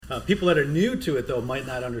People that are new to it, though, might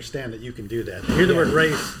not understand that you can do that. They hear the word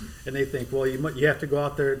race, and they think, well, you have to go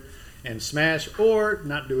out there and smash or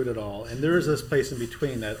not do it at all. And there is this place in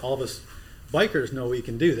between that all of us bikers know we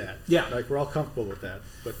can do that. Yeah. Like, we're all comfortable with that.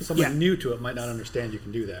 But someone new to it might not understand you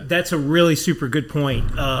can do that. That's a really super good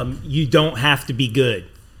point. You don't have to be good.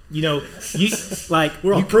 You know,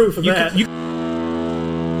 we're all proof of that.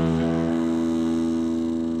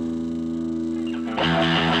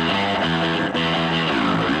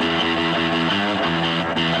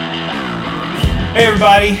 Hey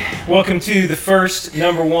everybody, welcome to the first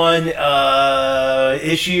number one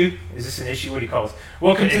issue. Is this an issue? What do you call it?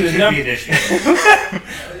 Welcome to the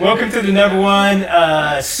number one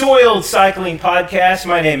Soiled Cycling Podcast.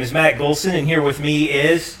 My name is Matt Golson, and here with me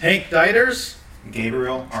is Hank Dieters,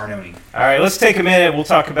 Gabriel Arnone. All right, let's take a minute. We'll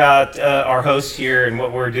talk about our host here and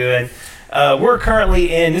what we're doing. We're currently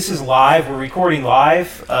this is live. We're recording live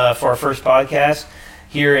for our first podcast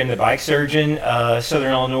here in the Bike Surgeon,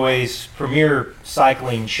 Southern Illinois' premier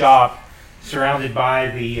cycling shop, surrounded by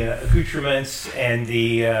the accoutrements and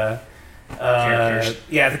the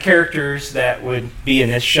characters that would be in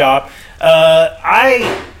this shop.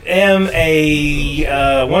 I am a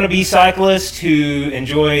wannabe cyclist who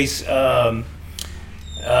enjoys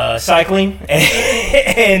cycling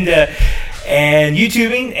and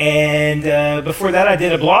YouTubing, and before that I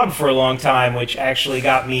did a blog for a long time, which actually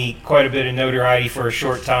got me quite a bit of notoriety for a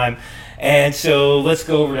short time. And so let's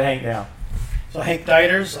go over to Hank now. So Hank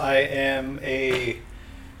Dieters, I am a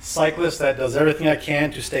cyclist that does everything I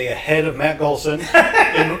can to stay ahead of Matt Golson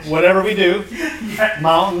in whatever we do.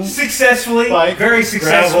 Mountain, successfully, bike, very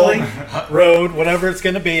successfully, gravel, road, whatever it's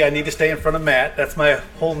going to be. I need to stay in front of Matt. That's my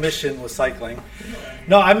whole mission with cycling.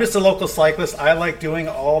 No, I'm just a local cyclist. I like doing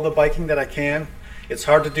all the biking that I can. It's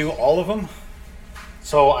hard to do all of them.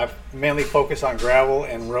 So I mainly focus on gravel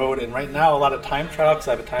and road. And right now, a lot of time trial, because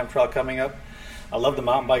I have a time trial coming up. I love the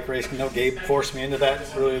mountain bike racing. Gabe forced me into that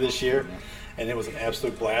earlier this year. And it was an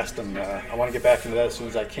absolute blast. And I want to get back into that as soon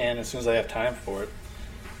as I can, as soon as I have time for it.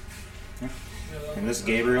 And this is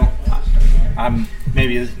Gabriel. I'm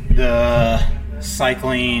maybe the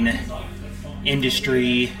cycling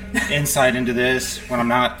industry insight into this when I'm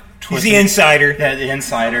not twisting. He's the insider. Yeah, the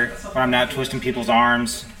insider. When I'm not twisting people's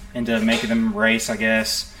arms into making them race, I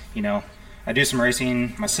guess. I do some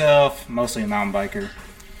racing myself, mostly a mountain biker.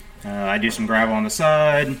 I do some gravel on the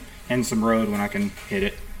side and some road when I can hit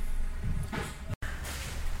it.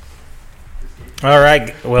 All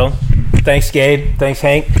right. Well, thanks, Gabe. Thanks,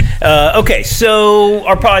 Hank. Okay, so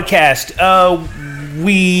our podcast.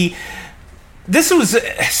 This was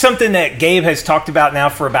something that Gabe has talked about now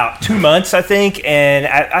for about 2 months, I think, and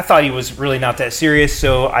I thought he was really not that serious,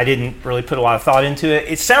 so I didn't really put a lot of thought into it.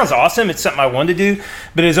 It sounds awesome. It's something I wanted to do,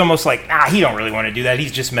 but it's almost like, he don't really want to do that.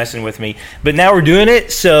 He's just messing with me. But now we're doing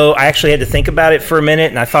it, so I actually had to think about it for a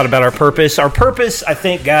minute, and I thought about our purpose. Our purpose, I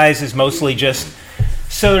think, guys, is mostly just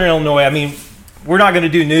Southern Illinois. I mean, we're not going to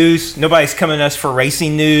do news. Nobody's coming to us for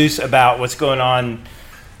racing news about what's going on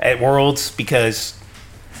at Worlds because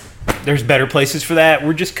there's better places for that.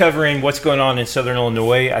 We're just covering what's going on in Southern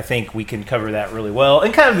Illinois. I think we can cover that really well,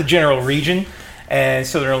 and kind of the general region and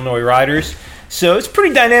Southern Illinois riders. So it's a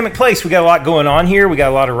pretty dynamic place. We got a lot going on here. We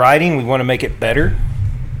got a lot of riding. We want to make it better.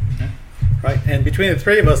 Right, and between the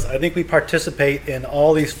three of us, I think we participate in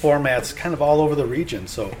all these formats kind of all over the region.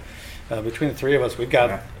 So between the three of us, we've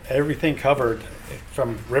got everything covered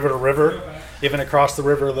from river to river, even across the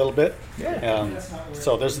river a little bit.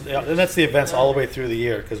 So and that's the events all the way through the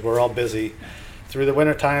year because we're all busy through the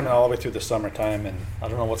winter time and all the way through the summertime. And I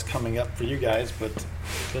don't know what's coming up for you guys, but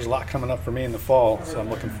there's a lot coming up for me in the fall, so I'm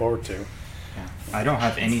looking forward to. I don't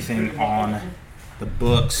have anything on the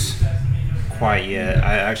books quite yet.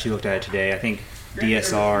 I actually looked at it today. I think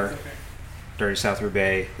DSR, Dirty South River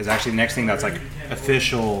Bay, is actually the next thing that's like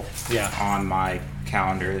official on my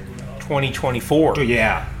calendar. 2024.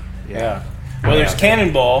 Yeah. Well, there's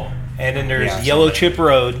Cannonball, and then there's Yellow Chip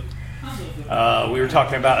Road. We were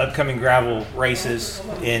talking about upcoming gravel races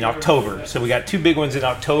in October. So we got two big ones in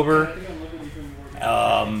October.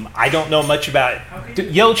 I don't know much about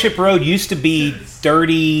it. Yellow Chip Road used to be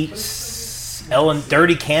Dirty Kansas,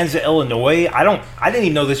 Illinois. I didn't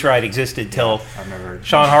even know this ride existed till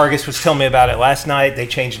Sean Hargis was telling me about it last night. They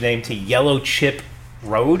changed the name to Yellow Chip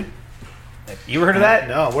Road. You ever heard of that?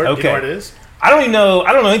 No. Do you know where it is? I don't know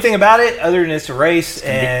anything about it other than it's a race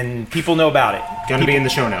and people know about it. Going to be in the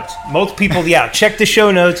show notes. Most people, check the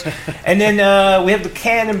show notes. And then we have the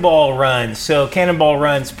Cannonball Run. So Cannonball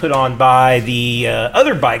Run's put on by the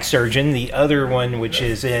other Bike Surgeon, the other one which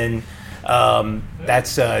is in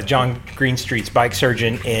That's John Greenstreet's Bike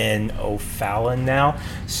Surgeon in O'Fallon now.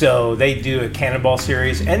 So they do a Cannonball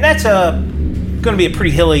series, and that's going to be a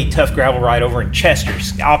pretty hilly, tough gravel ride over in Chester,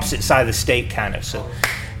 opposite side of the state, kind of. So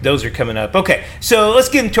those are coming up. Okay, so let's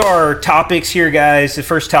get into our topics here, guys. The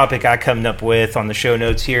first topic I come up with on the show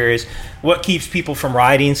notes here is what keeps people from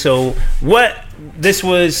riding. So what this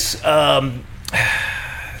was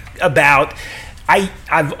about,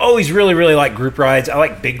 I've always really, really liked group rides. I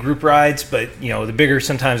like big group rides, but the bigger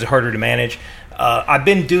sometimes the harder to manage. I've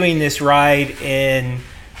been doing this ride in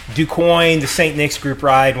DuQuoin, the St. Nick's group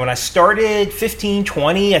ride. When I started, 15,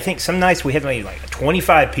 20, I think some nights we had maybe like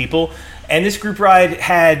 25 people. And this group ride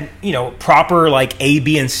had, proper like A,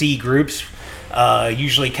 B, and C groups,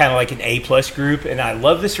 usually kind of like an A+ group. And I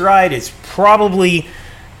love this ride. It's probably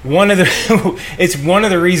one of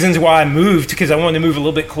the reasons why I moved, because I wanted to move a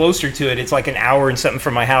little bit closer to it. It's like an hour and something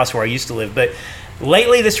from my house where I used to live. But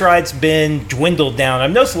lately this ride's been dwindled down.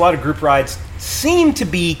 I've noticed a lot of group rides seem to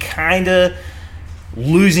be kind of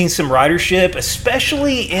losing some ridership,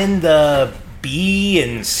 especially in the B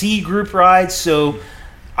and C group rides. So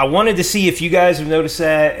I wanted to see if you guys have noticed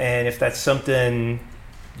that, and if that's something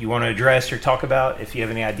you want to address or talk about, if you have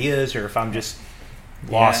any ideas, or if I'm just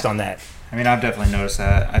lost on that. I mean, I've definitely noticed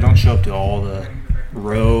that. I don't show up to all the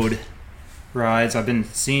road rides. I've been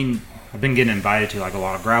getting invited to like a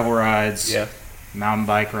lot of gravel rides, mountain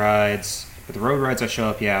bike rides. But the road rides I show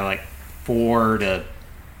up, like 4 to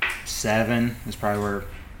 7 is probably where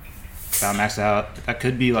about maxed out. That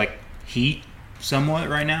could be like heat somewhat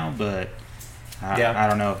right now, but I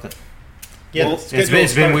don't know if that. Yeah, well,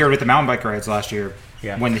 it's been weird with the mountain bike rides last year.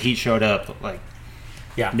 Yeah. When the heat showed up,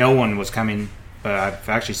 no one was coming, but I've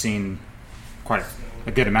actually seen quite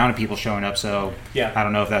a good amount of people showing up. So I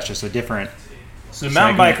don't know if that's just a different. So the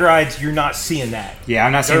mountain bike rides, you're not seeing that. Yeah,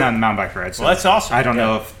 I'm not seeing that on the mountain bike rides. So well, that's awesome. I don't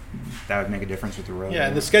know if that would make a difference with the road. Yeah,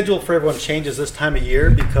 and the schedule for everyone changes this time of year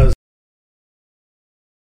because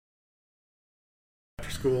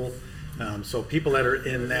after school. So people that are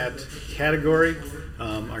in that category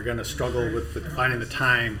are going to struggle with finding the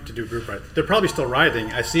time to do group ride. They're probably still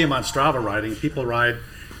riding. I see them on Strava riding. People ride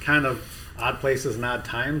kind of odd places and odd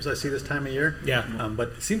times I see this time of year. Yeah. But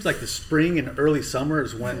it seems like the spring and early summer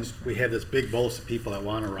is when we have this big bolus of people that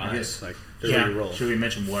want to ride. Yes. Like they're ready to roll. Should we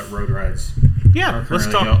mention what road rides? Yeah, let's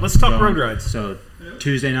talk road rides. So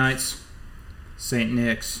Tuesday nights, St.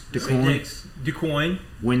 Nick's, DuQuoin.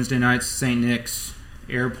 Wednesday nights, St. Nick's,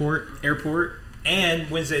 Airport, and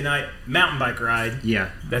Wednesday night mountain bike ride. Yeah,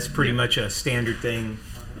 that's pretty much a standard thing.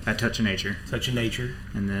 At Touch of Nature.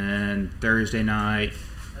 And then Thursday night,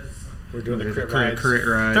 we're doing the crit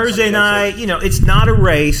ride. Thursday night, it's not a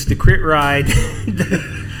race. The crit ride.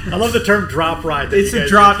 I love the term drop ride. It's a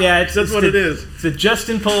drop. Use. Yeah, that's what it is. It's a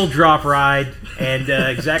Justin Pole drop ride, and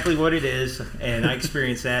exactly what it is. And I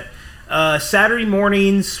experienced that. Saturday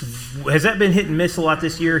mornings, has that been hit and miss a lot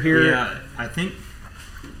this year here? Yeah, I think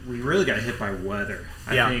we really got hit by weather.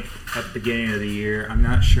 I think at the beginning of the year. I'm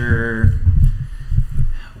not sure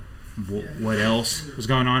what else was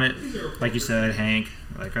going on. It, like you said, Hank,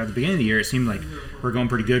 like at the beginning of the year, it seemed like we're going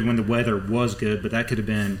pretty good when the weather was good, but that could have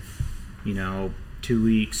been, 2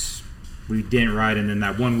 weeks we didn't ride, and then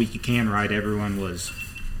that 1 week you can ride, everyone was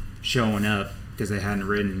showing up because they hadn't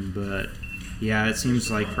ridden. But yeah, it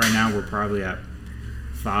seems like right now we're probably at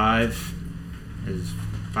 5.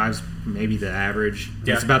 Five's maybe the average.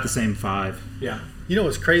 Yeah. It's about the same 5. Yeah.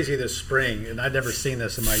 What's crazy this spring, and I'd never seen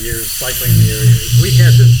this in my years cycling in the area, is we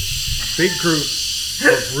had this big group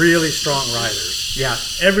of really strong riders. Yeah.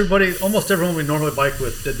 Almost everyone we normally bike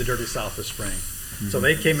with did the Dirty South this spring. Mm-hmm. So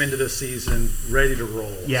they came into this season ready to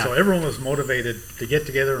roll. Yeah. So everyone was motivated to get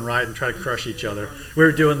together and ride and try to crush each other. We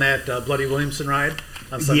were doing that Bloody Williamson ride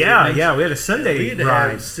on Sunday evenings. We had a Sunday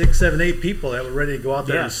ride. 6, 7, 8 people that were ready to go out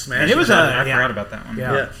there and smash. And it was I forgot about that one.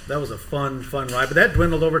 Yeah, that was a fun ride. But that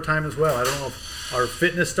dwindled over time as well. I don't know if our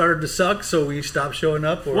fitness started to suck, so we stopped showing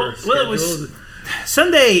up. Or well, it was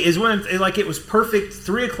Sunday is when it was perfect.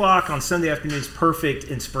 3:00 on Sunday afternoons, perfect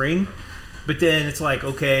in spring. But then it's like,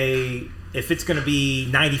 okay, if it's going to be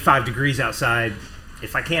 95 degrees outside,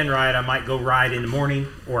 if I can ride, I might go ride in the morning,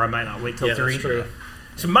 or I might not wait till 3. That's true.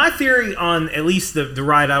 So my theory on at least the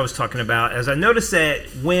ride I was talking about is I noticed that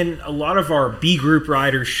when a lot of our B group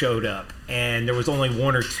riders showed up, and there was only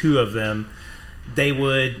 1 or 2 of them, they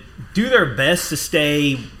would do their best to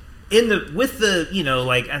stay with the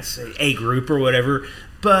like I'd say A group or whatever.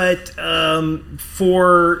 But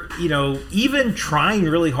for even trying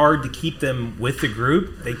really hard to keep them with the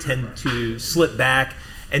group, they tend to slip back,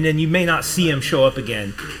 and then you may not see them show up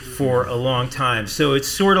again for a long time. So it's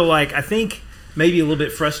sort of like, I think, maybe a little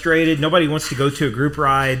bit frustrated. Nobody wants to go to a group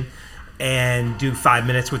ride and do 5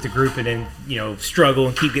 minutes with the group and then, you know, struggle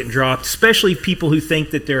and keep getting dropped, especially people who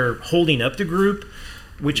think that they're holding up the group,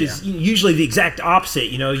 which is usually the exact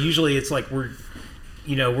opposite. You know, usually it's like we're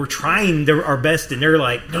trying our best and they're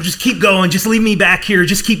like, no, just keep going. Just leave me back here.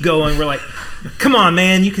 Just keep going. We're like, come on,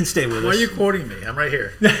 man, you can stay with us. Why are you quoting me? I'm right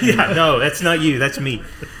here. Yeah, no, that's not you. That's me.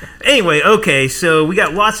 Anyway, okay, so we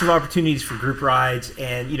got lots of opportunities for group rides,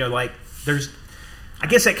 and, you know, like, I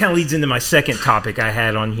guess that kind of leads into my second topic I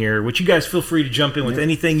had on here, which you guys feel free to jump in with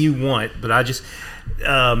anything you want, but I just,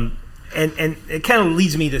 and it kind of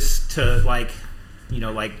leads me to like, you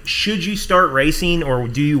know, like, should you start racing, or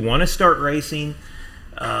do you want to start racing?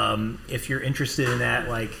 If you're interested in that,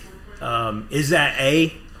 like, is that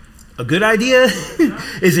A, a good idea?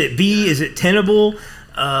 Is it B, is it tenable?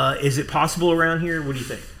 Is it possible around here? What do you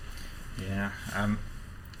think? Yeah, I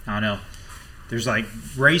don't know. There's like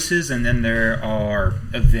races, and then there are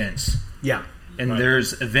events. Yeah. And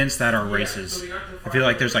there's events that are races. I feel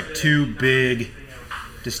like there's like two big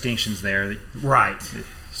distinctions there. Right.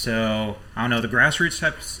 So, I don't know, the grassroots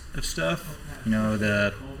types of stuff, you know,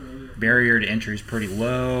 the barrier to entry is pretty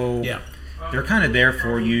low. Yeah. They're kind of there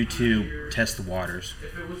for you to test the waters.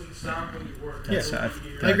 I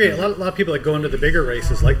agree. A lot of people that go into the bigger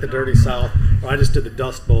races, like the Dirty South, or I just did the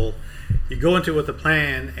Dust Bowl, you go into it with a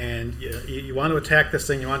plan, and you want to attack this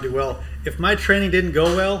thing, you want to do well. If my training didn't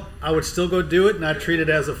go well, I would still go do it, and I'd treat it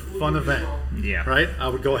as a fun event. Yeah. Right? I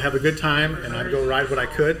would go have a good time, and I'd go ride what I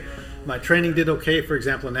could. My training did okay, for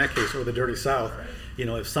example, in that case, or the Dirty South. You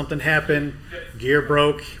know, if something happened, gear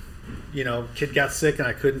broke, you know, kid got sick and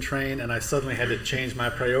I couldn't train, and I suddenly had to change my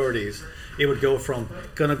priorities, it would go from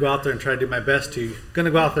gonna go out there and try to do my best to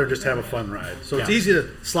gonna go out there and just have a fun ride. So it's easy to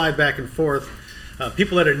slide back and forth.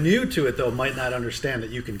 People that are new to it, though, might not understand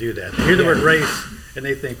that you can do that. They hear the word race and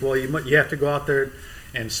they think, well, you have to go out there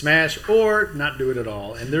and smash or not do it at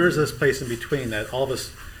all. And there is this place in between that all of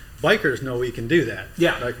us bikers know we can do that.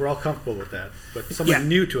 Yeah. Like, we're all comfortable with that. But someone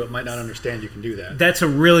new to it might not understand you can do that. That's a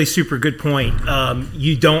really super good point.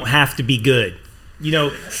 You don't have to be good. You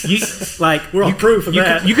know, we're all proof of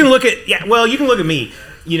that. You can look at me.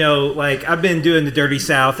 You know, like, I've been doing the Dirty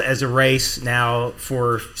South as a race now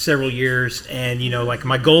for several years, and, you know, like,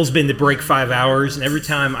 my goal's been to break 5 hours, and every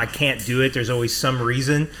time I can't do it, there's always some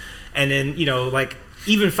reason. And then, you know, like,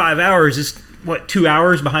 even 5 hours is, 2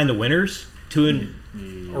 hours behind the winners?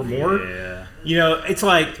 Or more? Yeah. You know, it's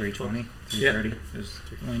like 320, 330 is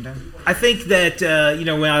running time. I think that, you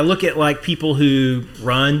know, when I look at, like, people who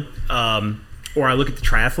run, or I look at the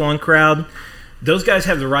triathlon crowd, those guys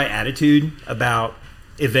have the right attitude about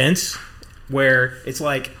events, where it's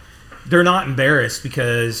like they're not embarrassed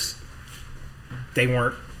because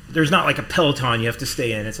there's not like a peloton you have to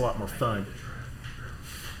stay in. It's a lot more fun.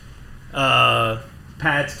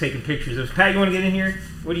 Pat's taking pictures. Pat, you want to get in here?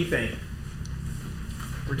 What do you think?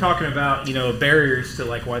 We're talking about, you know, barriers to,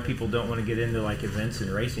 like, why people don't want to get into, like, events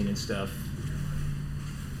and racing and stuff.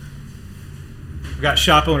 We got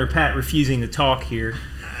shop owner Pat refusing to talk here.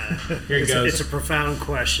 Here he goes. It's a profound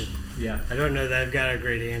question. Yeah. I don't know that I've got a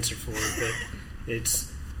great answer for it, but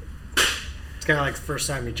it's kind of like the first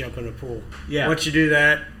time you jump in a pool. Yeah. Once you do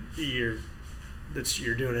that, you're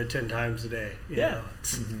doing it 10 times a day. You know?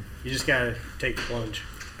 You just gotta take the plunge.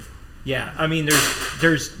 Yeah. I mean,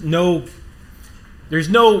 there's the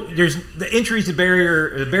entries to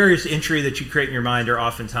the barriers to entry that you create in your mind are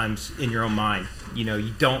oftentimes in your own mind. You know,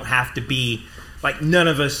 you don't have to be, like, none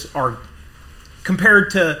of us are, compared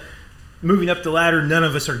to moving up the ladder, none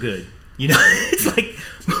of us are good. You know, it's like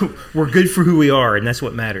we're good for who we are, and that's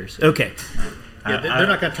what matters. Okay. Yeah, they're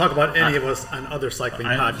not going to talk about any of us on other cycling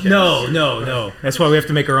podcasts. No. That's why we have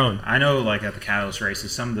to make our own. I know, like, at the Catalyst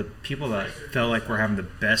races, some of the people that felt like were having the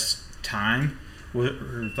best time were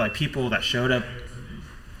like people that showed up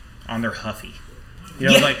on their Huffy. You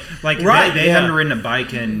know, they hadn't ridden a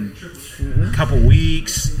bike in a couple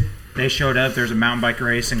weeks. They showed up. There's a mountain bike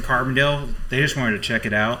race in Carbondale. They just wanted to check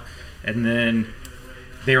it out, and then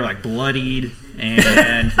they were like bloodied,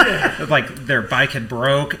 and like their bike had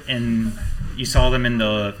broke, and you saw them in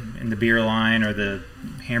the beer line or the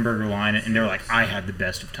hamburger line, and they were like, "I had the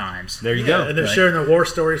best of times." There you go. And they're sharing their war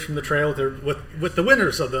stories from the trail with the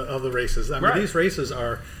winners of the races. I mean, these races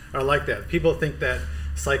are like that. People think that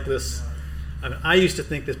cyclists. I used to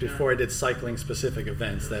think this before I did cycling-specific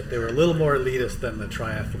events, that they were a little more elitist than the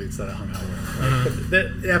triathletes that I hung out with. Right? But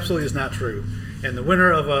that absolutely is not true. And the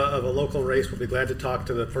winner of a local race will be glad to talk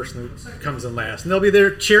to the person who comes in last. And they'll be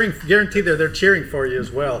there cheering, guaranteed they're cheering for you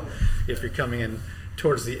as well if you're coming in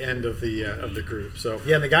towards the end of the group. So,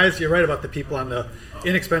 yeah, and the guys, you're right about the people on the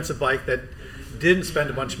inexpensive bike that didn't spend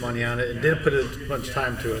a bunch of money on it and didn't put a bunch of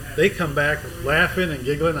time to it, they come back laughing and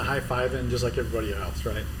giggling and high-fiving just like everybody else,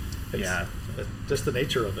 right? It's just the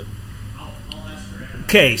nature of it.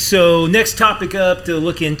 Okay, so next topic up to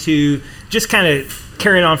look into, just kind of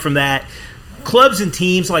carrying on from that, clubs and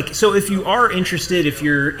teams. Like, so if you are interested, if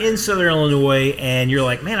you're in Southern Illinois and you're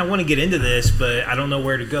like, man, I want to get into this, but I don't know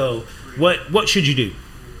where to go, what should you do?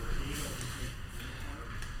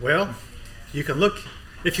 Well, you can look,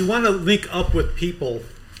 if you want to link up with people,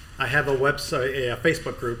 I have a website, a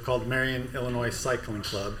Facebook group called Marion Illinois Cycling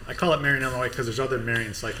Club. I call it Marion Illinois because there's other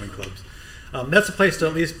Marion cycling clubs. That's a place to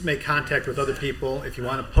at least make contact with other people. If you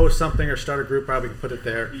want to post something or start a group, probably can put it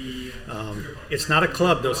there. It's not a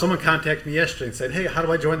club, though. Someone contacted me yesterday and said, hey, how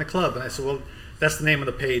do I join the club? And I said, well, that's the name of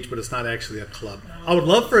the page, but it's not actually a club. I would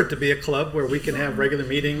love for it to be a club where we can have regular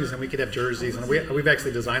meetings and we could have jerseys. And we've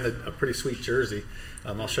actually designed a pretty sweet jersey.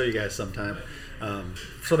 I'll show you guys sometime.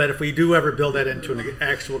 So that if we do ever build that into an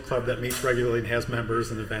actual club that meets regularly and has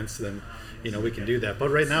members and events, then we can do that. But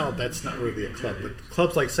right now, that's not really a club. But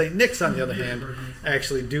clubs like St. Nick's, on the other hand,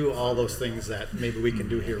 actually do all those things that maybe we can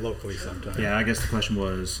do here locally sometime. Yeah, I guess the question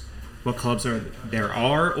was, what clubs there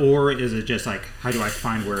are, or is it just like, how do I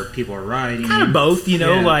find where people are riding? Kind of both,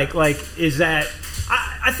 like is that,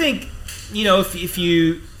 I think, if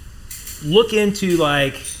you look into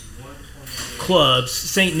like clubs,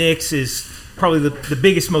 St. Nick's is probably the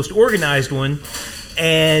biggest, most organized one,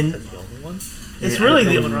 and it's really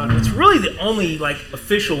the only like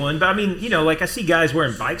official one. But I mean, like I see guys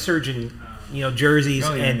wearing Bike Surgeon, jerseys,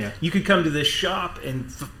 you could come to this shop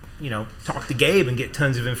and talk to Gabe and get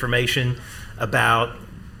tons of information about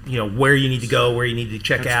where you need to go, where you need to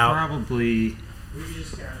check out. Probably,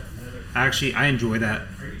 actually, I enjoy that.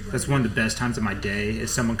 That's one of the best times of my day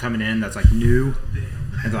is someone coming in that's like new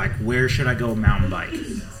and they're like, where should I go mountain bike?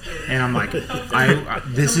 And I'm like,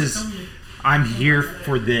 I'm here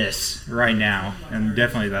for this right now. And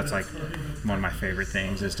definitely that's like one of my favorite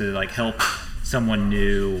things is to like help someone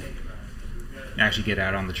new actually get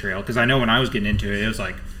out on the trail. Because I know when I was getting into it, it was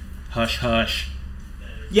like hush hush.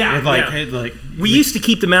 Yeah, we used to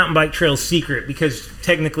keep the mountain bike trails secret because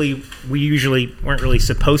technically we usually weren't really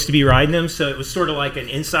supposed to be riding them, so it was sort of like an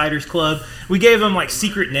insiders club. We gave them like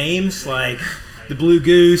secret names like the Blue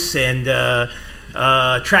Goose and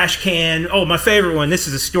Trash Can. Oh, my favorite one, this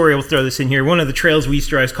is a story, we'll throw this in here. One of the trails we used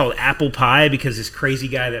to ride is called Apple Pie because this crazy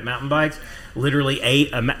guy that mountain bikes literally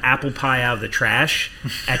ate an apple pie out of the trash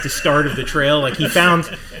at the start of the trail. Like he found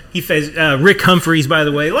Rick Humphreys, by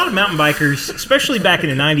the way. A lot of mountain bikers, especially back in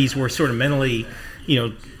the 90s, were sort of mentally,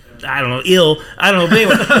 ill. I don't know. But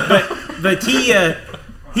anyway, but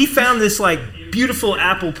he found this like beautiful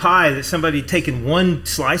apple pie that somebody had taken one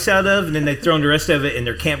slice out of, and then they'd thrown the rest of it in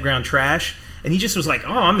their campground trash. And he just was like,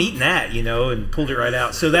 "Oh, I'm eating that," and pulled it right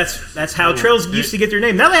out. So that's how trails used to get their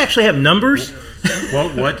name. Now they actually have numbers.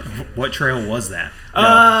 What trail was that?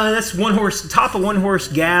 That's top of One Horse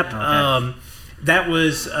Gap. Okay. That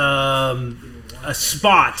was a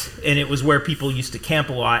spot, and it was where people used to camp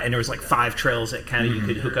a lot. And there was like 5 trails that kind of you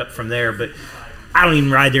could hook up from there. But I don't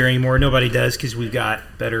even ride there anymore. Nobody does because we've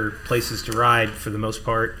got better places to ride for the most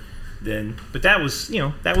part. But that was the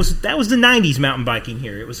 90s mountain biking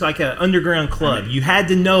here. It was like an underground club. You had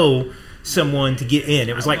to know someone to get in.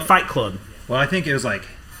 It was like Fight Club. Well, I think it was like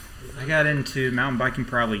I got into mountain biking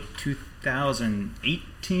probably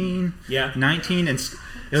 2018, 19, and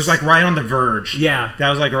it was like right on the verge. Yeah, that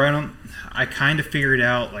was like right on. I kind of figured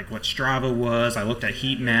out like what Strava was. I looked at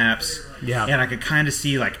heat maps. Yeah, and I could kind of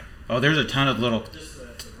see like, oh, there's a ton of little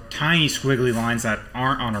tiny squiggly lines that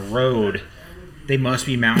aren't on a road. They must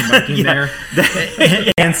be mountain biking there.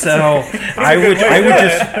 And so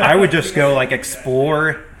I would just go like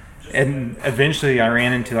explore, and eventually I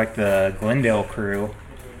ran into like the Glendale crew.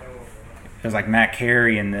 It was like Matt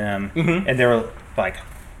Carey and them, and they were like,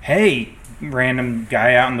 "Hey, random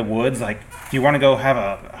guy out in the woods, like, do you want to go have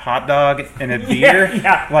a hot dog and a beer?"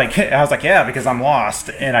 Yeah. Like I was like, "Yeah," because I'm lost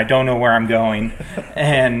and I don't know where I'm going,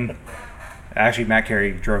 and. Actually, Matt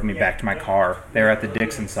Carey drove me back to my car. They were at the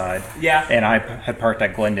Dixon side. Yeah. And I had parked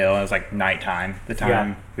at Glendale, and it was like nighttime, the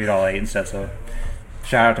time we'd all ate and stuff. So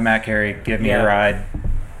shout out to Matt Carey. Give me a ride.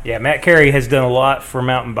 Yeah, Matt Carey has done a lot for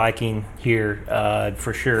mountain biking here,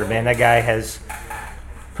 for sure. Man, that guy has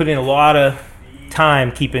put in a lot of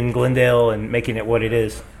time keeping Glendale and making it what it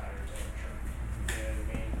is.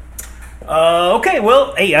 Okay,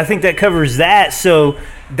 well, hey, I think that covers that. So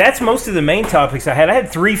that's most of the main topics I had. I had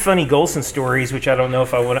 3 funny Golson stories, which I don't know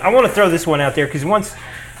if I want to throw this one out there because once,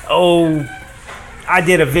 I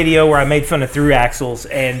did a video where I made fun of through axles,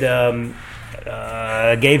 and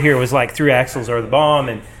Gabe here was like, through axles are the bomb,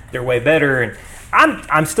 and they're way better. And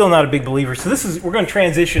I'm still not a big believer. So we're going to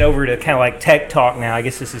transition over to kind of like tech talk now. I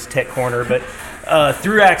guess this is Tech Corner, but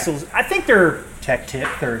through axles, I think they're Tech Tip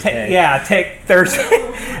Thursday. Tech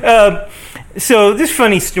Thursday. So this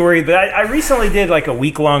funny story, but I recently did like a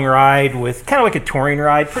week-long ride with kind of like a touring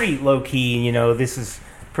ride, pretty low-key, this is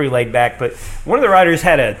pretty laid back, but one of the riders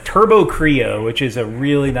had a Turbo Creo, which is a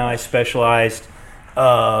really nice specialized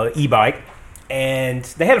e-bike, and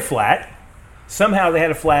they had a flat. Somehow they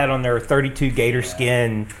had a flat on their 32 Gator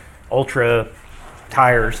Skin Ultra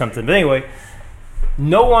tire or something. But anyway,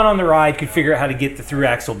 no one on the ride could figure out how to get the through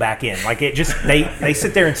axle back in. Like it just, they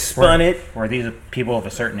sit there and spun it. Were these people of a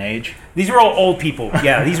certain age? These were all old people.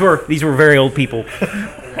 Yeah, these were very old people.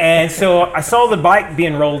 And so I saw the bike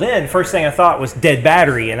being rolled in. First thing I thought was dead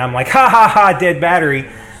battery. And I'm like, ha, ha, ha, dead battery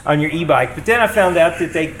on your e-bike. But then I found out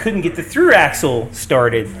that they couldn't get the through axle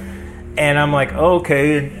started. And I'm like, oh,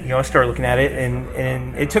 okay. And, I started looking at it.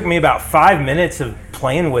 And it took me about 5 minutes of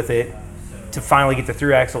playing with it to finally get the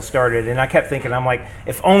through axle started. And I kept thinking, I'm like,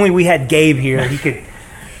 if only we had Gabe here,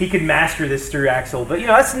 he could master this through axle. But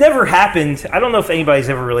that's never happened. I don't know if anybody's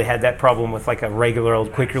ever really had that problem with like a regular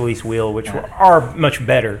old quick release wheel, which are much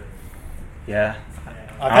better. Yeah.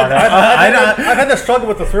 I've had the struggle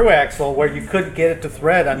with the through axle where you couldn't get it to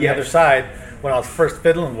thread on the other side when I was first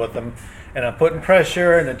fiddling with them. And I'm putting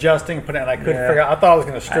pressure and adjusting, and I couldn't figure out. I thought I was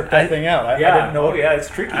going to strip that thing out. I didn't know. It's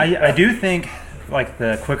tricky. I do think like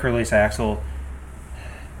the quick release axle,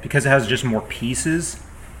 because it has just more pieces,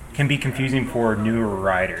 can be confusing for newer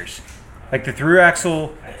riders. Like the through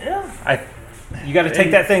axle, you got to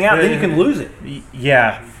take that thing out, then you can lose it.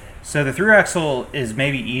 Yeah. So the through axle is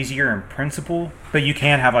maybe easier in principle, but you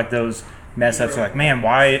can have like those mess ups. Like, man,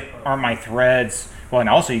 why aren't my threads? Well, and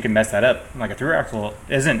also you can mess that up. Like a through axle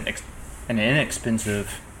isn't an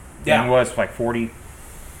inexpensive. Yeah. It was like probably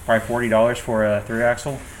 $40 for a through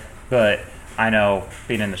axle, but I know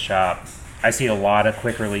being in the shop, I see a lot of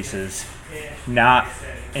quick releases not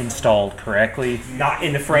installed correctly. Not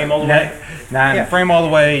in the frame all the way? Not in the frame all the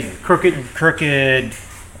way. Crooked.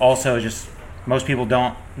 Also, just most people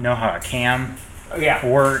don't know how a cam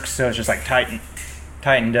works, so it's just like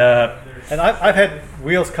tightened up. And I've had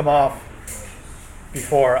wheels come off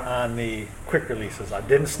before on the quick releases. I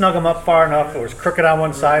didn't snug them up far enough. It was crooked on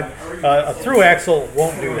one side. A through axle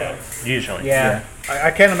won't do that. Usually. Yeah.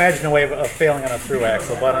 I can't imagine a way of failing on a through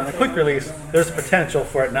axle, but on a quick release, there's potential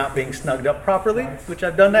for it not being snugged up properly, which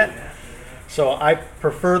I've done that. So I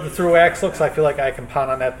prefer the through axle because I feel like I can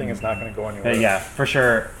pound on that thing. It's not going to go anywhere. Yeah, for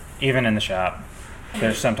sure. Even in the shop,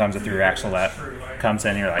 there's sometimes a through axle that comes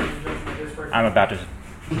in and you're like, I'm about to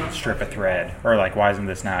strip a thread, or like, why isn't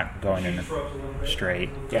this not going in straight?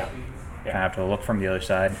 Yeah. I have to look from the other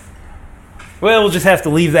side. Well, we'll just have to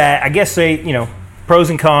leave that. I guess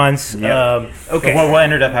pros and cons. Yep. Okay. So what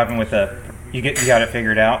ended up happening with you got it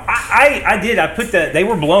figured out? I did. They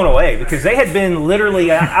were blown away because they had been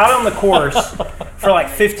literally out on the course for like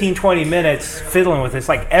 15, 20 minutes fiddling with this.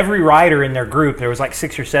 Like every rider in their group, there was like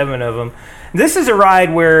 6 or 7 of them. This is a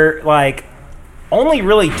ride where like only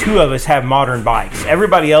really 2 of us have modern bikes.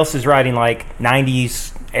 Everybody else is riding like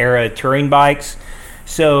 90s era touring bikes.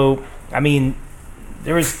 So, I mean,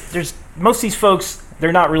 there's most of these folks,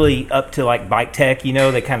 they're not really up to like bike tech,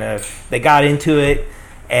 they got into it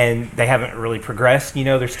and they haven't really progressed,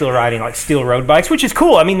 they're still riding like steel road bikes, which is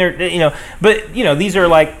cool. I mean, but these are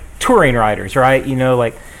like touring riders, right?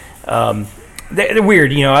 They're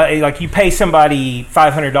weird, like you pay somebody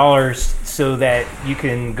 $500 so that you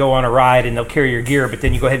can go on a ride and they'll carry your gear, but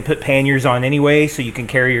then you go ahead and put panniers on anyway so you can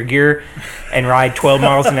carry your gear and ride 12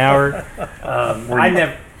 miles an hour.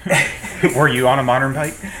 Were you on a modern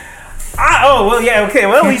bike?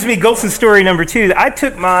 Well, leads me to Golson story number 2. I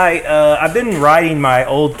took I've been riding my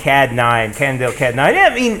old Cannondale CAD 9. Yeah,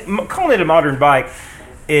 I mean, calling it a modern bike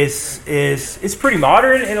is pretty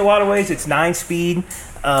modern in a lot of ways. It's 9-speed.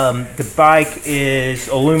 The bike is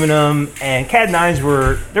aluminum, and CAD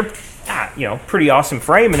 9s they're pretty awesome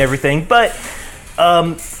frame and everything. But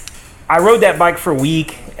I rode that bike for a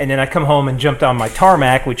week, and then I come home and jumped on my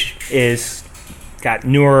Tarmac, which is got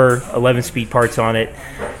newer 11-speed parts on it.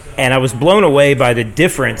 And I was blown away by the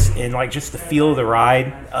difference in like just the feel of the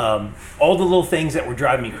ride. All the little things that were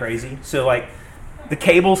driving me crazy. So like the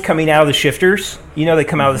cables coming out of the shifters, they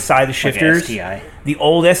come out of the side of the shifters. Like STI. The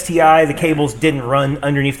old STI, the cables didn't run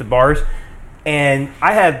underneath the bars. And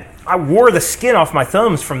I wore the skin off my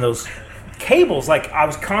thumbs from those cables. Like I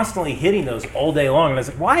was constantly hitting those all day long. And I was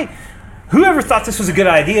like, why? Whoever thought this was a good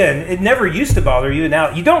idea? And it never used to bother you.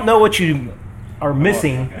 Now you don't know what you are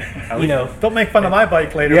missing, Don't make fun of my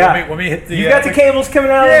bike later when we hit the... You got the cables coming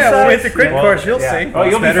out of the when we sides? hit the crit course, you'll see. Oh,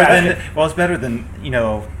 you'll be faster. It's better than,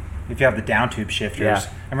 if you have the down tube shifters. Yeah.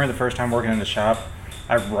 I remember the first time working in the shop,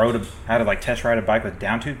 I had to like test ride a bike with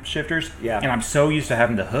down tube shifters. Yeah. And I'm so used to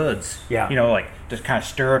having the hoods. Yeah. You know, like just kind of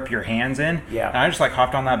stir up your hands in. Yeah. And I just like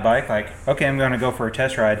hopped on that bike, like, okay, I'm going to go for a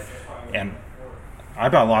test ride, and I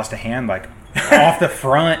about lost a hand like off the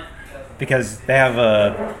front because they have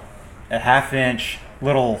a 1/2-inch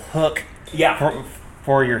little hook. Yeah.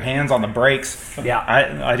 For your hands on the brakes. Yeah.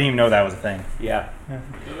 I didn't even know that was a thing. Yeah.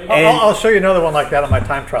 I'll show you another one like that on my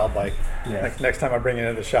time trial bike. Yeah. Next time I bring it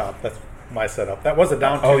into the shop, that's my setup. That was a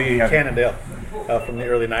down Oh, tube you have- Cannondale from the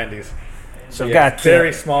early 90s. So Yeah, got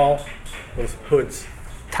very small, those hoods.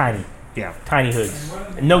 tiny Yeah. hoods,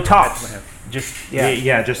 no tops. Just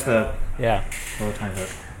Yeah, just the yeah. little tiny hook.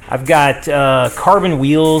 I've got carbon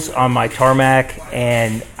wheels on my tarmac,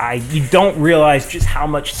 and you don't realize just how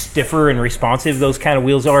much stiffer and responsive those kind of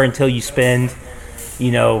wheels are until you spend,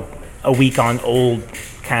 a week on old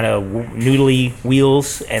kind of noodly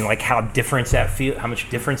wheels, and like how much difference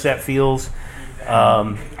that feels.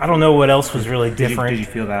 I don't know what else was really different. Did you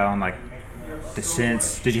feel that on like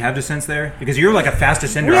descents? Did you have descents there? Because you're like a fast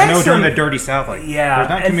descender. We I had know during some- the dirty south, like Yeah, there's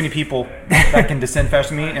not too and- many people that can descend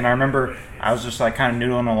faster than me. And I remember I was just like kind of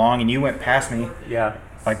noodling along, and you went past me Yeah,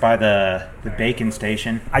 like by the bacon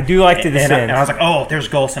station. I do like to descend. And I was like, oh, there's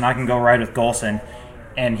Golson. I can go ride with Golson.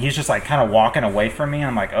 And he's just like kind of walking away from me.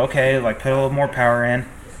 I'm like, okay, like put a little more power in.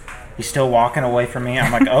 He's still walking away from me.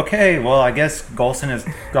 I'm like, okay, well, I guess Golson is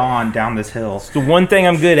gone down this hill. The one thing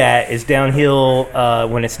I'm good at is downhill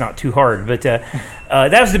when it's not too hard. But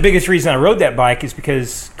that was the biggest reason I rode that bike, is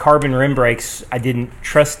because carbon rim brakes, I didn't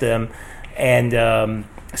trust them, and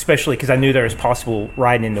especially because I knew there was possible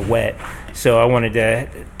riding in the wet. So I wanted to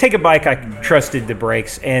take a bike I trusted the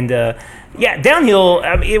brakes. And downhill,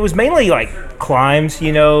 it was mainly like climbs.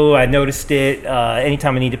 I noticed it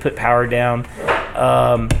anytime I need to put power down.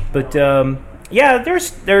 There's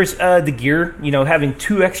the gear. Having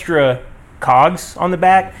 2 extra cogs on the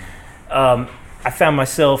back. I found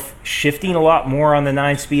myself shifting a lot more on the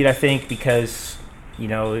 9-speed, I think, because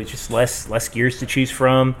it's just less gears to choose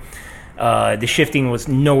from. The shifting was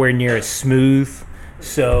nowhere near as smooth.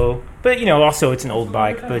 So, but also it's an old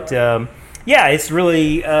bike. But it's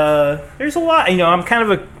really there's a lot. I'm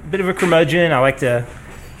kind of a bit of a curmudgeon. I like to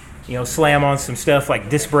slam on some stuff like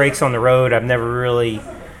disc brakes on the road. I've never really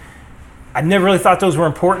thought those were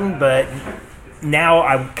important, but now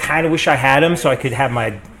I kind of wish I had them so I could have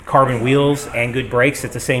my carbon wheels and good brakes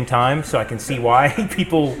at the same time. So I can see why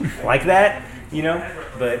people like that.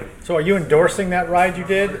 But So are you endorsing that ride you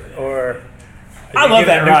did, or I love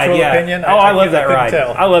that ride. Yeah. Opinion? I love that couldn't ride.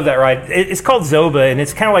 tell. I love that ride. It's called Zoba, and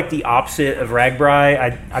it's kind of like the opposite of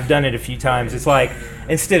RAGBRAI. I've done it a few times. It's like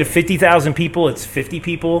instead of 50,000 people, it's 50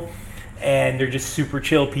 people, and they're just super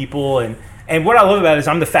chill people. And what I love about it is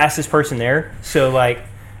I'm the fastest person there. So like,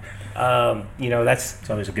 that's It's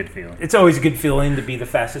always a good feeling. it's always a good feeling to be the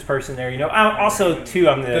fastest person there. I'm also too.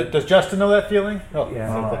 I'm the Does Justin know that feeling? Oh,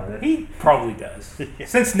 yeah. He probably does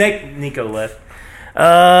since Nico left.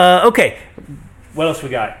 Okay. What else we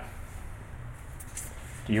got?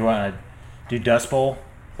 Do you want to do Dust Bowl?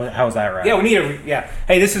 How's that ride? Yeah, we need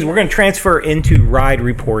Hey, we're going to transfer into ride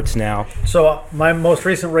reports now. So my most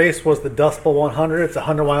recent race was the Dust Bowl 100. It's a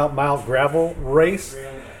 100-mile gravel race.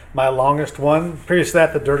 My longest one. Previous to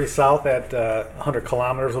that, the Dirty South at 100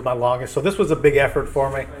 kilometers was my longest. So this was a big effort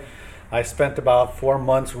for me. I spent about 4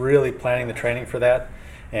 months really planning the training for that.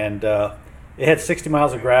 And it had 60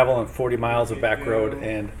 miles of gravel and 40 miles of back road.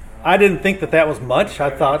 And I didn't think that was much. I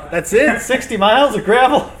thought, that's it, 60 miles of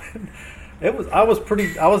gravel. I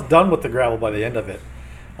was done with the gravel by the end of it.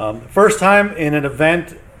 First time in an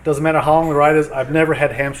event, doesn't matter how long the ride is, I've never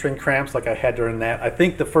had hamstring cramps like I had during that. I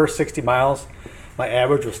think the first 60 miles, my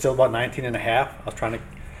average was still about 19 and a half.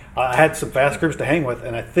 I had some fast groups to hang with,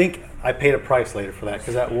 and I think I paid a price later for that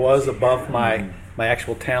because that was above my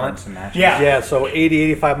actual talent. Yeah, so 80,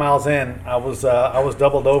 85 miles in, I was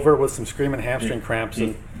doubled over with some screaming hamstring cramps.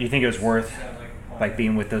 Do you think it was worth like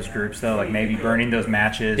being with those groups though, like maybe burning those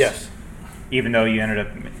matches? Yes. Even though you ended up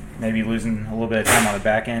maybe losing a little bit of time on the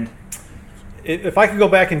back end? If I could go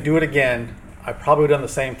back and do it again, I probably would have done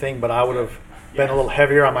the same thing, but I would have been a little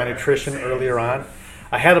heavier on my nutrition earlier on.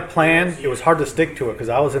 I had a plan. It was hard to stick to it because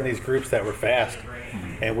I was in these groups that were fast.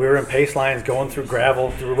 And we were in pace lines going through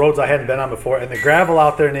gravel, through roads I hadn't been on before. And the gravel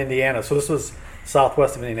out there in Indiana, so this was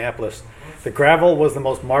southwest of Indianapolis, the gravel was the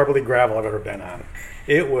most marbly gravel I've ever been on.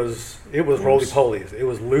 It was roly-polies. It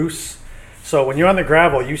was loose. So when you're on the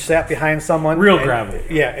gravel, you sat behind someone. Real gravel.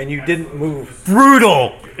 Yeah, and you didn't move.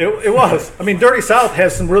 Brutal. It was. I mean, Dirty South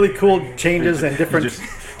has some really cool changes and different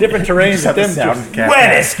terrains.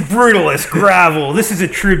 Wettest, Brutalest gravel. This is a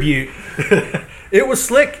tribute. It was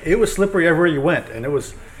slick. It was slippery everywhere you went, and it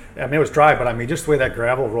was dry, but I mean, just the way that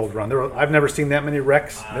gravel rolled around. I've never seen that many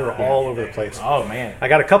wrecks. They were all over the place. Oh man. I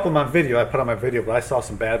got a couple of them on video. I put on my video, but I saw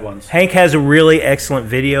some bad ones. Hank has a really excellent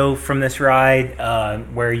video from this ride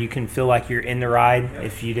where you can feel like you're in the ride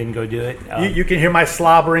if you didn't go do it. You can hear my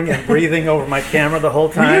slobbering and breathing over my camera the whole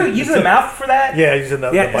time. Were you using the mouth for that? Yeah, using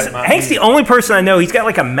the bite so mouth. Hank's the only person I know. He's got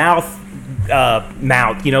like a mouth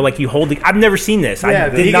mount, like you hold the. I've never seen this. Yeah, I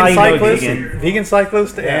the did not vegan even know cyclist, vegan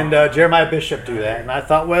cyclist, and Jeremiah Bishop do that. And I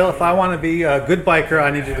thought, well, if I want to be a good biker,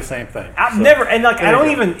 I need to do the same thing. I've never, and like I don't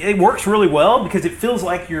even. It works really well because it feels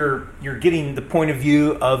like you're getting the point of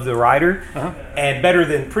view of the rider, and better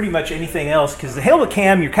than pretty much anything else. Because the helmet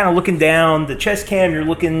cam, you're kind of looking down. The chest cam, you're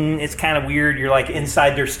looking. It's kind of weird. You're like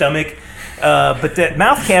inside their stomach. But the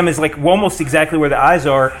mouth cam is like almost exactly where the eyes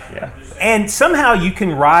are. Yeah. And somehow you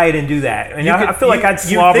can ride and do that. And I feel like I'd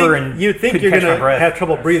slobber and you think couldn't you're catch going my to breath. have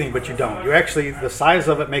trouble breathing, but you don't. You actually, the size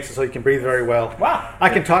of it makes it so you can breathe very well. Wow. I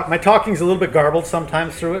can talk. My talking's a little bit garbled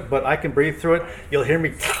sometimes through it, but I can breathe through it. You'll hear me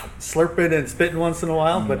slurping and spitting once in a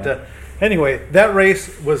while. But anyway, that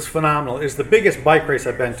race was phenomenal. It's the biggest bike race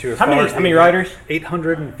I've been to. How many riders?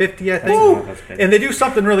 850, I think. Woo! That's big. And they do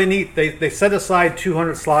something really neat. They set aside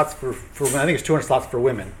 200 slots for I think it's 200 slots for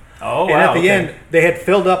women. Oh, and at the end, they had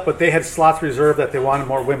filled up, but they had slots reserved that they wanted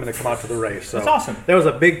more women to come out to the race. So that's awesome. There was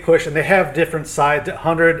a big push, and they have different sides,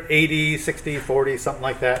 100, 80, 60, 40, something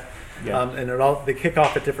like that. Yeah. And they kick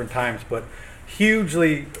off at different times. But a huge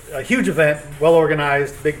event, well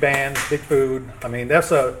organized, big band, big food. I mean,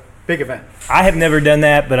 that's a big event. I have never done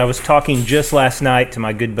that, but I was talking just last night to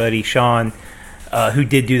my good buddy Sean, who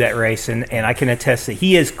did do that race, and I can attest that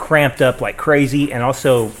he is cramped up like crazy, and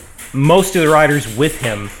also most of the riders with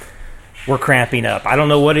him were cramping up. I don't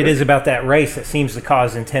know what it is about that race that seems to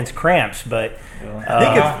cause intense cramps, but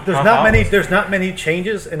I think there's not many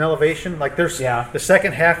changes in elevation. Like there's the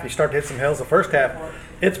second half, you start to hit some hills. The first half,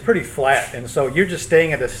 it's pretty flat, and so you're just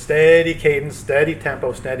staying at a steady cadence, steady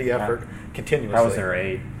tempo, steady effort, continuously. How was their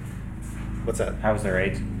aid? What's that? How was their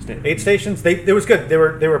aid? 8 stations. It was good. They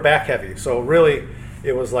were back heavy, so really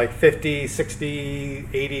it was like 50, 60,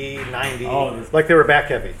 80, 90. Like they were back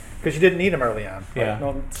heavy because you didn't need them early on.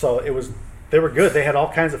 Yeah. So they were good. They had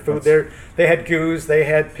all kinds of food there. They had goos, they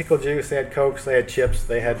had pickle juice, they had Cokes, they had chips,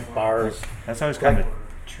 they had bars. That's always kind of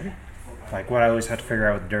like what I always have to figure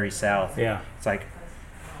out with Dirty South. Yeah. It's like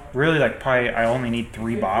really like probably I only need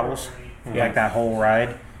 3 bottles like that whole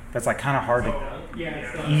ride. That's like kind of hard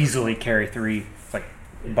to easily carry 3 like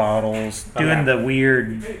bottles. Doing the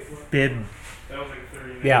weird bib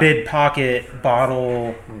pocket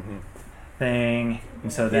bottle thing.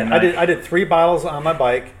 And so then I did 3 bottles on my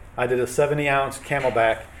bike. I did a 70-ounce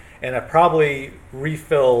Camelback, and I probably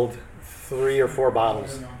refilled 3 or 4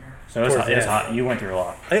 bottles. So it's hot. You went through a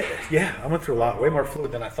lot. I went through a lot, way more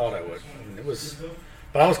fluid than I thought I would.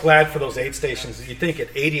 But I was glad for those 8 stations. You think at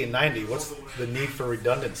 80 and 90, what's the need for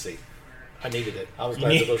redundancy? I needed it. I was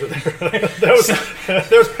glad that those were there.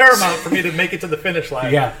 that was paramount for me to make it to the finish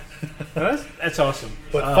line. Yeah. That's awesome.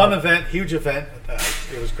 But fun event, huge event.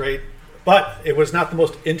 It was great. But it was not the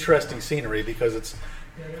most interesting scenery because it's,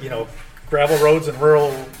 gravel roads in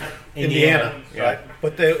rural Indiana. Yeah. Right?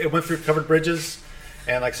 But it went through covered bridges.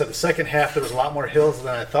 And like I said, the second half, there was a lot more hills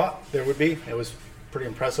than I thought there would be. It was pretty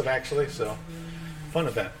impressive, actually. So, fun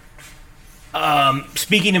event.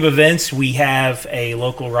 Speaking of events, we have a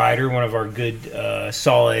local rider, one of our good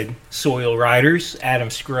solid soil riders,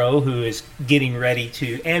 Adam Scrow, who is getting ready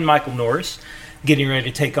to, and Michael Norris, getting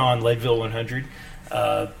ready to take on Leadville 100.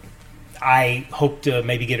 I hope to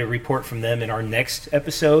maybe get a report from them in our next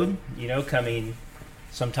episode, coming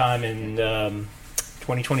sometime in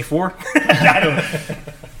 2024. I don't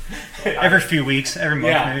know. Every few weeks, every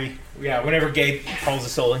month maybe. Yeah, whenever Gabe calls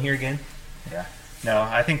us all in here again. Yeah. No,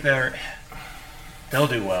 I think they'll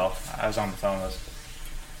do well. I was on the phone with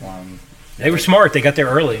They were smart. They got there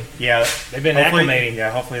early. Yeah. They've been acclimating.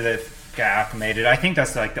 Yeah, hopefully they've got acclimated. I think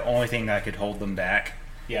that's like the only thing that could hold them back.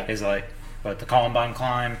 Yeah. Is but the Columbine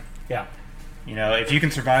climb. Yeah. If you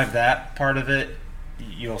can survive that part of it,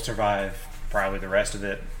 you'll survive probably the rest of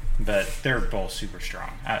it. But they're both super strong.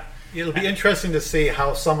 It'll be interesting to see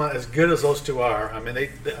how someone as good as those two are.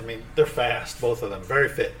 They're fast, both of them, very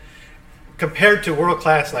fit. Compared to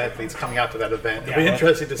world-class athletes coming out to that event, it'll be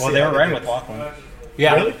interesting to see. Well, they were riding with Lachlan.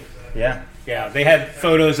 Yeah. Really? Yeah. Yeah, they had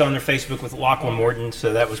photos on their Facebook with Lachlan Morton,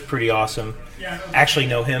 so that was pretty awesome. Actually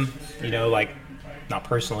know him, not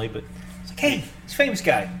personally, but it's like, hey, he's a famous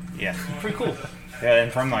guy. Yeah. Pretty cool. Yeah,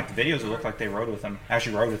 and from the videos, it looked like they rode with him.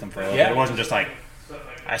 Actually rode with him for a little bit. It wasn't just like,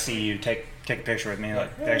 I see you take a picture with me.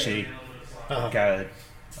 Like, they actually got a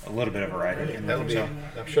a little bit of variety in That'll there. be.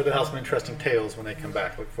 So, I'm sure they'll have some interesting tales when they come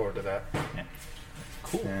back. Look forward to that.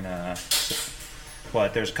 Cool. and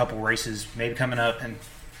but there's a couple races maybe coming up and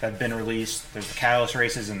that have been released. There's the Catalyst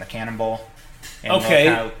races and the Cannonball. And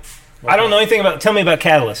Okay. I don't know anything about. Tell me about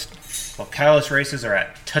Catalyst. Well, Catalyst races are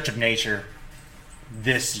at Touch of Nature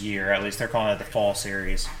this year. At least they're calling it the Fall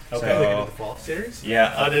Series. Okay. They can do So, the fall series.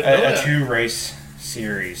 yeah, I didn't know a that. 2-race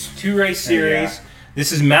series. 2-race series. Yeah.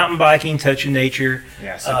 This is mountain biking, touch of nature.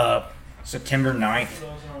 Yeah, so September 9th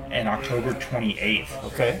and October 28th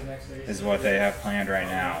Okay. is what they have planned right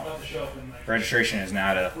now. Registration is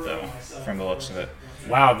not up, though, from the looks of it.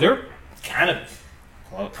 Wow, they're kind of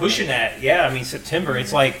Close. pushing that. Yeah, I mean September.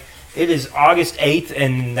 It's like it is August 8th,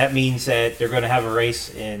 and that means that they're going to have a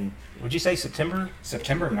race in. Would you say September?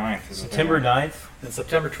 September 9th is what September they 9th, And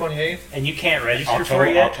September 28th. and you can't register want. for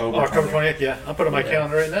it yet. October October 28th. 28th. Yeah, I'm putting my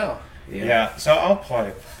calendar right now. Yeah, so I'll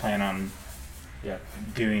probably plan on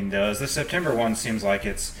doing those. The September one seems like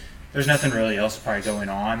there's nothing really else probably going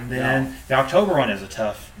on. Then the October one is a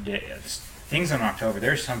tough day. Things in October,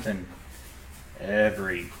 there's something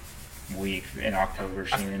every week in October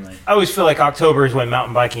seemingly. I always feel like October is when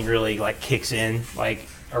mountain biking really like kicks in. Like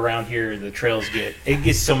around here, the trails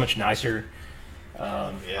gets so much nicer.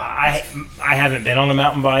 I haven't been on a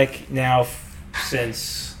mountain bike now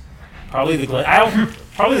since probably the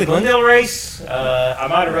Glendale race. I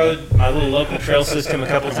might have rode my little local trail system a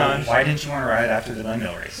couple times. Why didn't you want to ride after the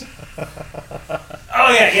Glendale race?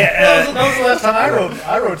 Oh yeah. That was the last time I rode.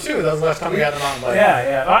 I rode too. That was the last time we had a mountain bike.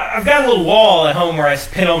 I've got a little wall at home where I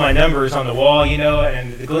pin all my numbers on the wall,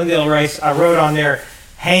 and the Glendale race, I wrote on there,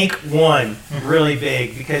 Hank won really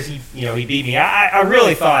big because he beat me. I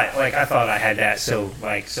really thought, I thought I had that so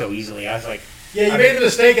easily. I was like, Yeah, you made the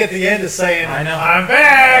mistake at the end of saying, I know. I'm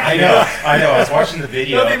back. I know. I was watching the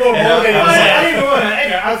video. Nothing more and I- motivating.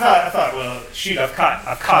 I was like, I thought, well, shoot, I've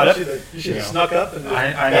caught up. You should have snuck up and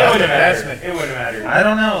I know. It wouldn't have That's mattered. It wouldn't have mattered. I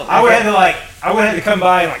don't know. I would have to come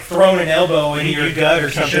by and thrown an elbow into your gut or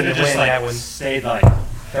You something should to have win just that one. stayed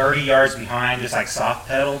 30 yards behind, just soft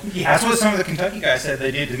pedal. Yeah. That's what some of the Kentucky guys said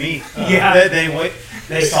they did to me. Yeah.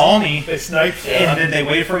 They saw me, They sniped. and then they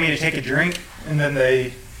waited for me to take a drink, and then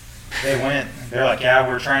they went. They're like, yeah,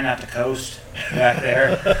 we're trying not to coast back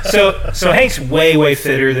there. So Hank's way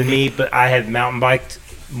fitter than me, but I had mountain biked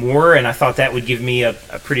more, and I thought that would give me a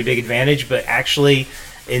pretty big advantage. But actually,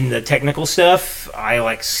 in the technical stuff,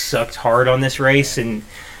 I sucked hard on this race, and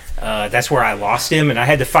that's where I lost him, and I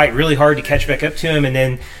had to fight really hard to catch back up to him. And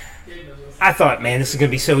then I thought, man, this is going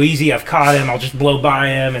to be so easy. I've caught him. I'll just blow by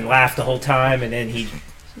him and laugh the whole time. And then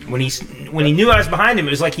when he knew I was behind him,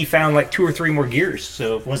 it was like he found 2 or 3 more gears.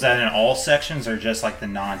 So Was that in all sections or just the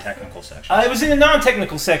non-technical section? it was in the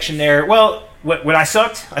non-technical section there. Well, when I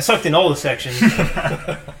sucked in all the sections.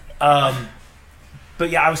 But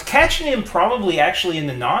yeah, I was catching him probably actually in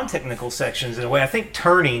the non-technical sections in a way. I think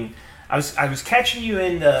turning. I was catching you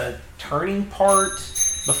in the turning part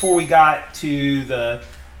before we got to the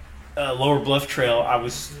Lower Bluff Trail. I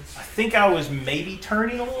think I was maybe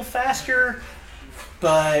turning a little faster,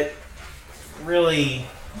 but really,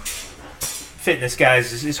 fitness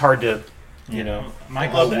guys is hard to, My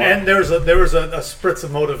goal And there was a spritz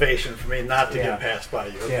of motivation for me not to Yeah. get passed by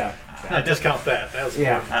you. Yeah. I discount that. That was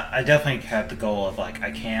Yeah. I definitely had the goal of I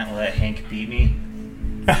can't let Hank beat me.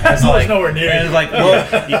 That's nowhere near And you.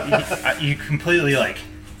 well, you completely I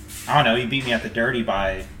don't know. You beat me at the dirty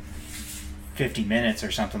by 50 minutes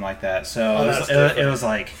or something like that. So Oh, it was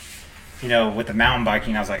with the mountain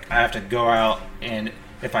biking, I was like, I have to go out, and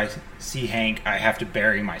if I see Hank, I have to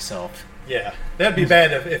bury myself. Yeah, that'd be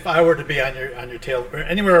bad if I were to be on your tail or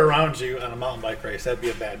anywhere around you on a mountain bike race. That'd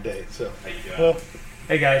be a bad day. So, well,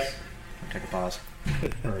 Hey guys. Take a pause.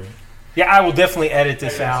 Yeah, I will definitely edit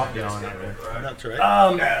this out. that's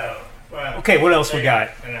right. Okay, what else we got?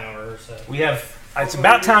 An hour or so. We have. It's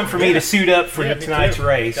about time for me to suit up for Yeah, me tonight's too.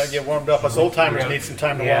 race. Gotta get warmed up. Us old timers need some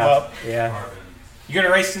time to warm Yeah, up. yeah. You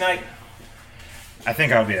gonna race tonight? I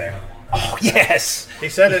think I'll be there. Oh yes. He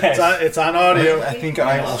said it. Yes. It's on audio. I think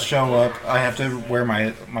I will show up. I have to wear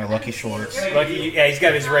my lucky shorts. Lucky, yeah, he's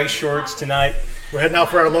got his race shorts tonight. We're heading out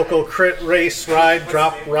for our local crit race ride,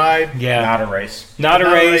 drop ride. Yeah, Not a race. not a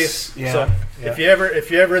Not race. Yeah. So if you're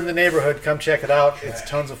ever in the neighborhood, come check it out. It's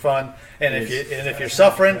tons of fun. And if you're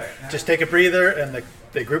suffering, just take a breather, and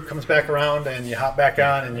the group comes back around, and you hop back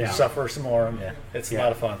on, and you suffer some more. And it's a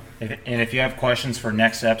lot of fun. And if you have questions for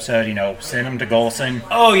next episode, send them to Golson.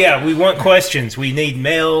 Oh yeah, we want questions. We need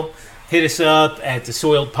mail. Hit us up at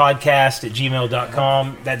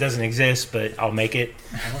thesoiledpodcast@gmail.com. That doesn't exist, but I'll make it.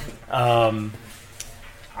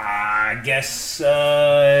 I guess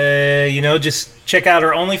just check out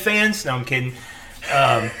our OnlyFans. No, I'm kidding.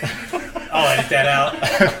 I'll edit that out.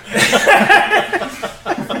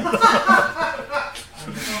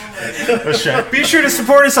 Be sure to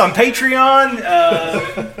support us on Patreon.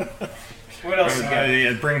 What else we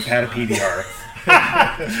got? Bring Pat a PBR.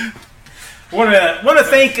 Want to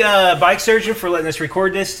thank Bike Surgeon for letting us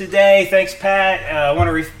record this today. Thanks, Pat. I want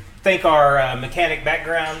to thank our mechanic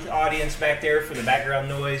background audience back there for the background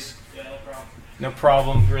noise. Yeah, no problem. No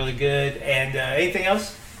problem. Really good. And anything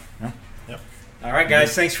else? No. Yep. All right,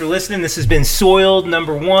 guys. Thanks for listening. This has been Soiled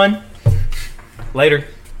 #1. Later.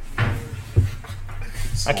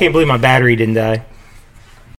 I can't believe my battery didn't die.